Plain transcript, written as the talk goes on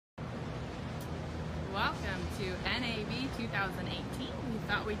to NAB 2018. We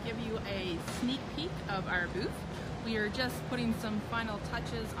thought we'd give you a sneak peek of our booth. We are just putting some final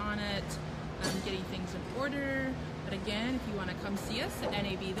touches on it, getting things in order. But again, if you want to come see us at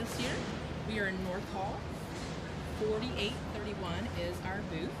NAB this year, we are in North Hall. 4831 is our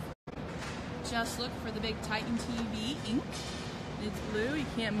booth. Just look for the big TitanTV ink. It's blue, you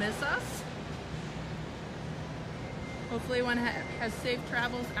can't miss us. Hopefully everyone has safe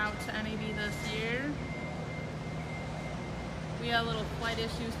travels out to NAB this year. We had a little flight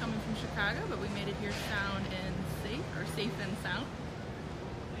issues coming from Chicago, but we made it here safe and sound.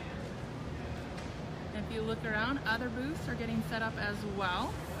 And if you look around, other booths are getting set up as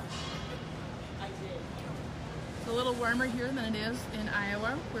well. It's a little warmer here than it is in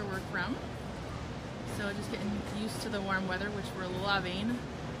Iowa, where we're from. So just getting used to the warm weather, which we're loving.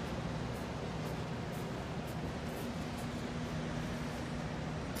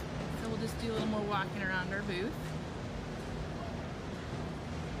 So we'll just do a little more walking around our booth.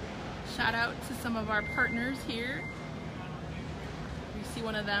 Shout out to some of our partners here. You see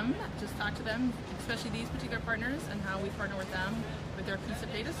one of them, just talk to them, especially these particular partners and how we partner with them with their piece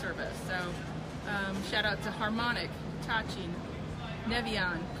of data service. So shout out to Harmonic, Touching,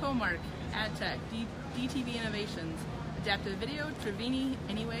 Nevion, Comark, AdTech, DTV Innovations, Adaptive Video, Trevini,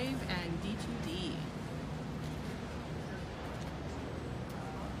 Anywave, and D2D.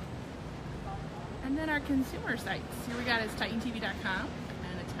 And then our consumer sites. Here we got is TitanTV.com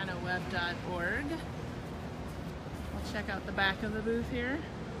and AtenoWeb.org. We'll check out the back of the booth here.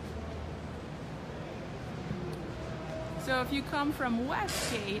 So if you come from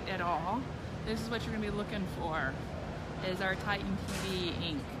Westgate at all, this is what you're going to be looking for, is our TitanTV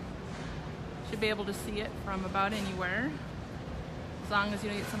ink. Should be able to see it from about anywhere, as long as you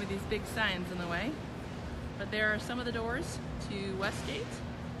don't get some of these big signs in the way. But there are some of the doors to Westgate,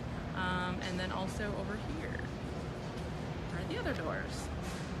 and then also over here are the other doors.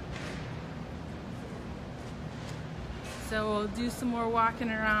 So we'll do some more walking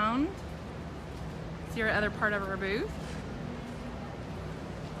around. See our other part of our booth.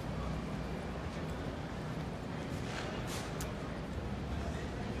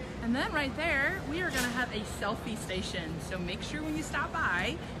 And then right there, we are gonna have a selfie station. So make sure when you stop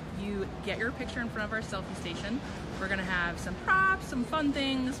by, you get your picture in front of our selfie station. We're gonna have some props, some fun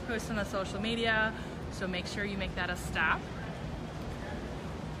things posted on social media. So make sure you make that a stop.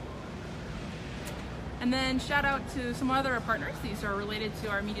 And then shout out to some other partners. These are related to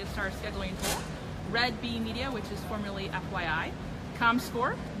our Media Star scheduling tool. Red Bee Media, which is formerly FYI,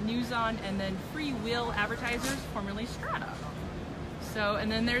 ComScore, News On, and then Free Will Advertisers, formerly Strata. So,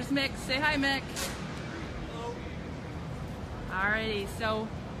 and then there's Mick. Say hi, Mick. Hello. Alrighty, so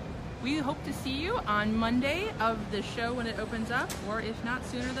we hope to see you on Monday of the show when it opens up, or if not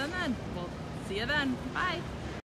sooner than then. We'll see you then. Bye.